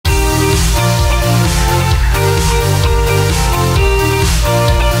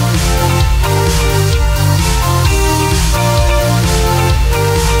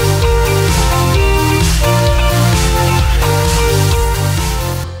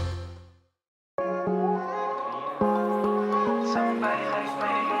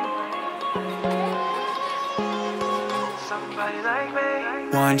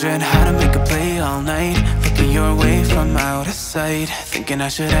wondering how to make a play all night, looking your way from out of sight, thinking I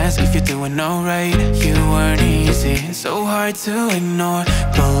should ask if you're doing alright. You weren't easy, so hard to ignore.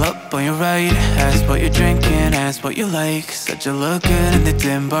 Pull up on your right, ask what you're drinking, ask what you like. Said you look good in the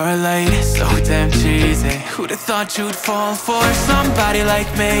dim bar light, so damn cheesy. Who'd have thought you'd fall for somebody like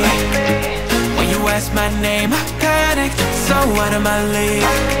me? When you asked my name, I panicked, so out of my league.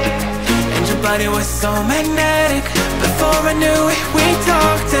 And your body was so magnetic. Before I knew it, we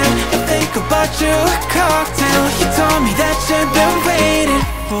talked, and I think about you a cocktail. You told me that you've been waiting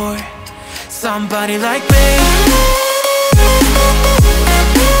for somebody like me.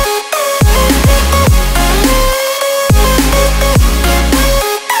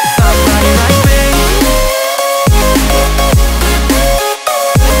 Somebody like me.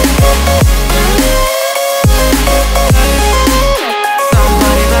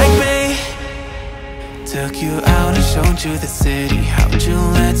 Somebody like me. Took you out and showed you the city. How'd you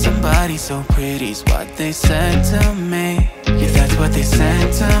let somebody so pretty's what they said to me? Yeah, that's what they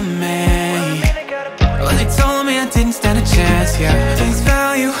said to me. Well, they told me I didn't stand a chance, yeah. Face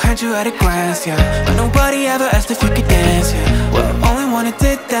value, had you at a glance, yeah. But nobody ever asked if you could dance, yeah. Well, only one who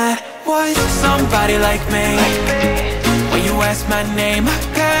did that was somebody like me. When you asked my name, I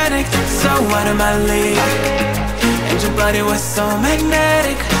panicked, so out of my league. And your body was so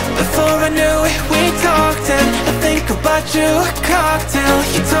magnetic. Before I knew it, we talked, and I think about you a cocktail.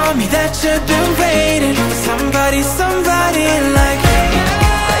 You told me that you've been waiting for somebody, somebody like me.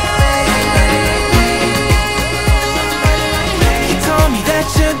 You told me that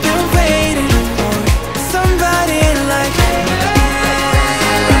you've been waiting for somebody like me.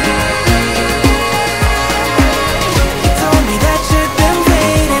 You told me that you've been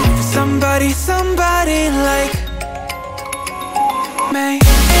waiting for somebody, somebody like me.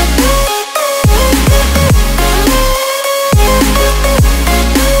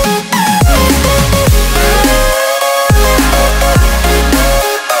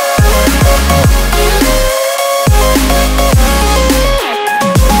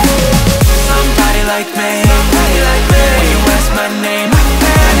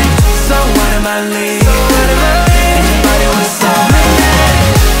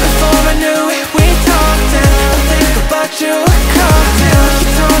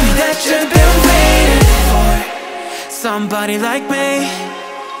 Somebody like me.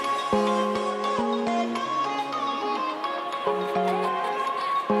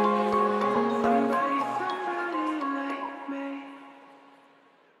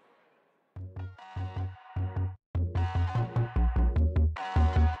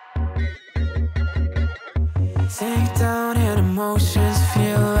 Take down and emotions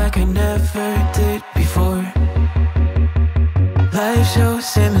feel like I never did before. Live shows,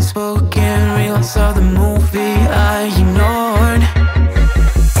 semi-spoken reels of the movie I ignored.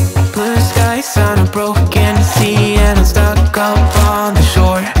 Blue skies on a broken sea, and I'm stuck up on the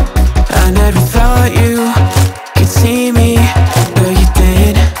shore. I never thought you could see me, but you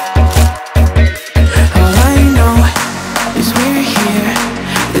did. All I know is we're here,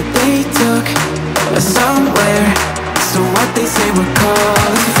 that they took us somewhere. So what they say we're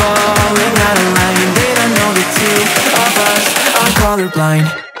calling, falling out of line. They don't know the two of us are colorblind,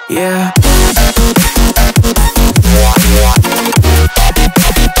 yeah.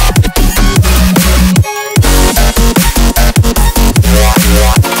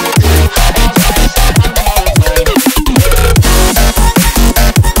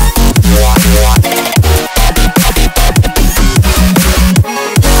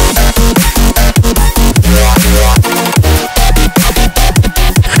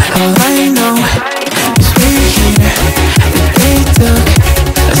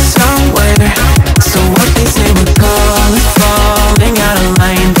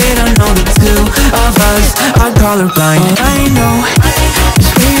 Colorblind. All I know is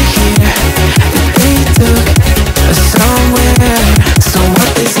we're here, that they took us somewhere. So what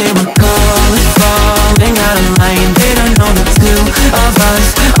they say we're calling, falling out of line. They don't know the two of us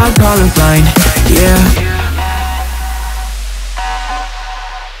are colorblind, yeah.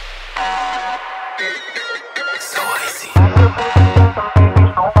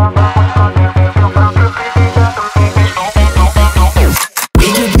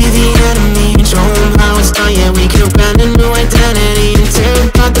 Yeah, we could find a new identity.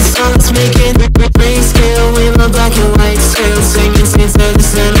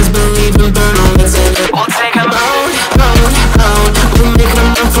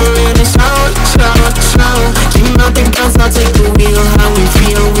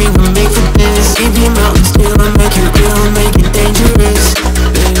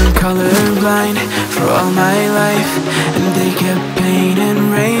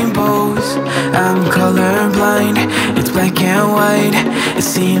 it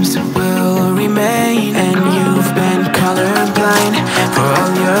seems it will remain. And you've been colorblind for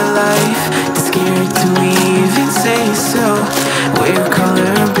all your life, too scared to even say so. We're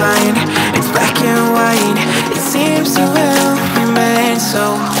colorblind, it's black and white, it seems it will remain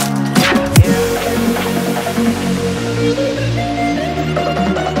so.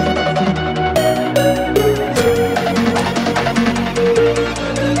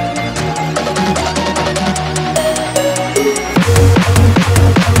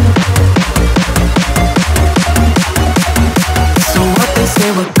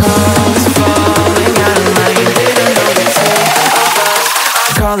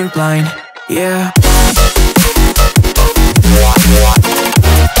 Colorblind, yeah.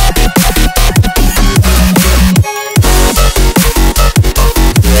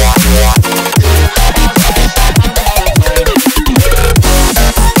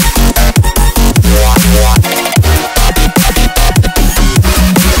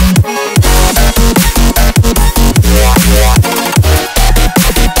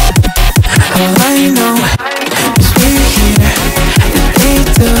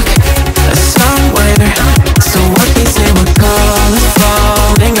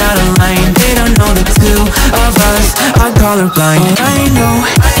 Colorblind. All I know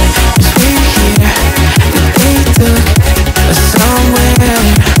is we're here, that they took us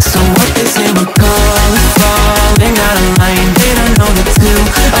somewhere. So what they say we're falling out of line. They don't know the two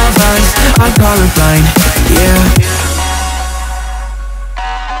of us are colorblind, yeah.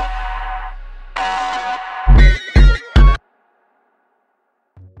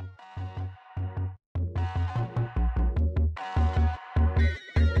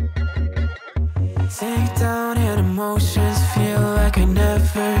 Take down and emotions feel like I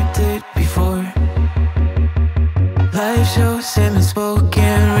never did before. Life shows him and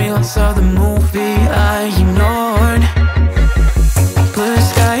spoken reels of the movie I ignored. Blue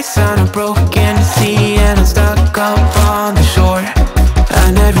skies on a broken sea and I'm stuck up on the shore.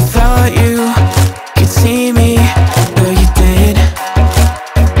 I never thought you could see me, but you did.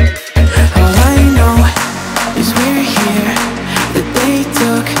 All I know is we're here, that they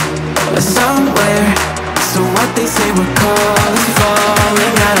took us somewhere. So what they say we're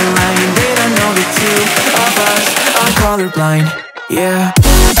falling out of line. They don't know the two of us are colorblind, yeah.